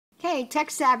Okay,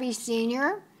 Tech Savvy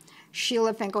Senior,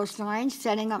 Sheila Finkelstein,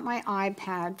 setting up my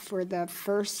iPad for the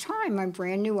first time, my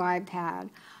brand new iPad.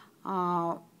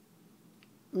 Now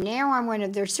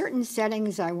there's certain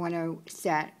settings I want to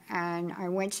set, and I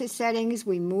went to settings,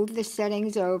 we moved the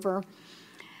settings over,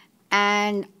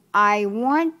 and I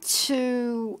want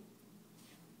to,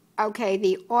 okay,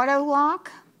 the auto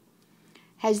lock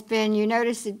has been, you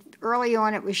notice that early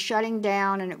on it was shutting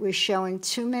down and it was showing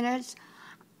 2 minutes.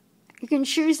 You can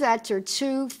choose that to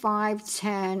 2, 5,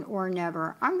 10, or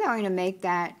never. I'm going to make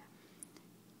that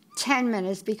 10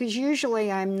 minutes because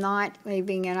usually I'm not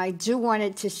leaving, and I do want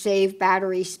it to save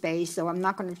battery space, so I'm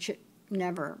not going to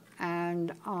never.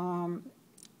 And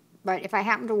but if I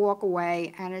happen to walk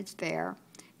away and it's there,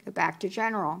 go back to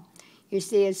general. You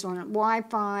see it's on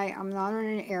Wi-Fi. I'm not on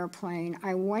an airplane.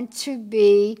 I want to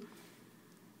be.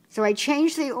 So I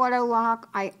changed the auto lock.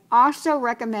 I also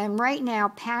recommend right now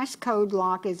passcode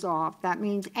lock is off. That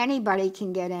means anybody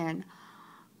can get in.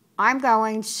 I'm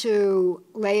going to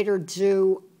later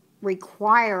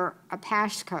require a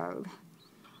passcode.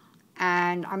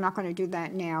 And I'm not going to do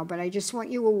that now, but I just want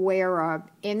you aware of,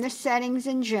 in the settings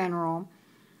in general,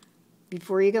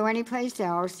 before you go anyplace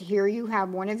else, here you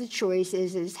have one of the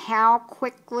choices is how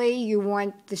quickly you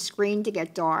want the screen to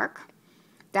get dark.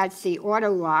 That's the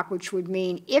auto lock, which would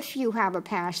mean if you have a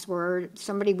password,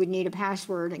 somebody would need a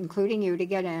password, including you, to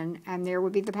get in, and there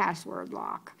would be the password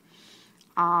lock.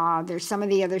 There's some of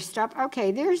the other stuff.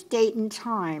 Okay, there's date and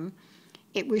time.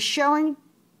 It was showing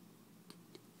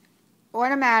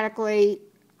automatically,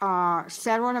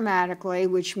 set automatically,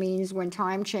 which means when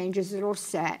time changes, it'll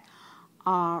set.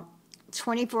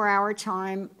 24-hour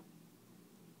time.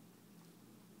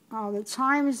 The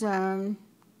time zone.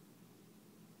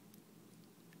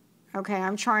 Okay,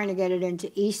 I'm trying to get it into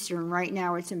Eastern. Right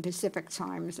now it's in Pacific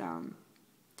time zone.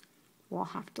 We'll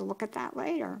have to look at that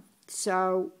later.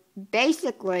 So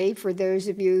basically, for those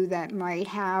of you that might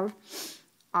have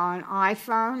an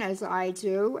iPhone, as I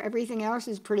do, everything else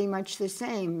is pretty much the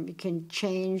same. You can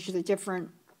change the different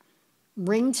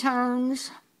ringtones,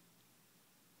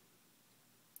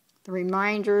 the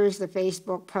reminders, the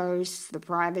Facebook posts, the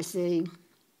privacy.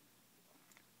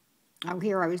 Oh,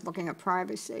 here I was looking at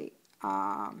privacy.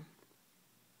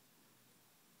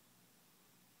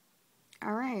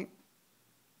 All right.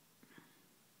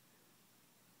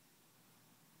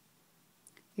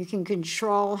 You can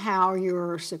control how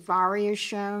your Safari is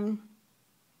shown.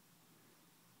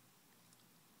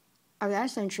 Oh,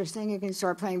 that's interesting. You can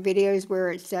start playing videos where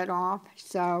it's set off.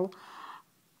 So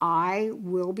I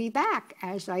will be back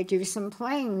as I do some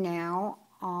playing now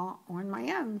on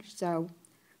my own. So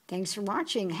thanks for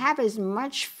watching. Have as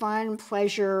much fun,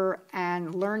 pleasure,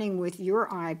 and learning with your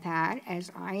iPad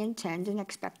as I intend and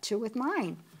expect to with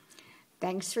mine.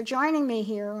 Thanks for joining me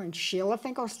here on Sheila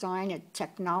Finkelstein at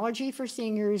Technology for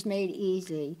Seniors Made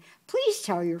Easy. Please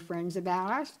tell your friends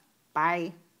about us.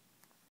 Bye.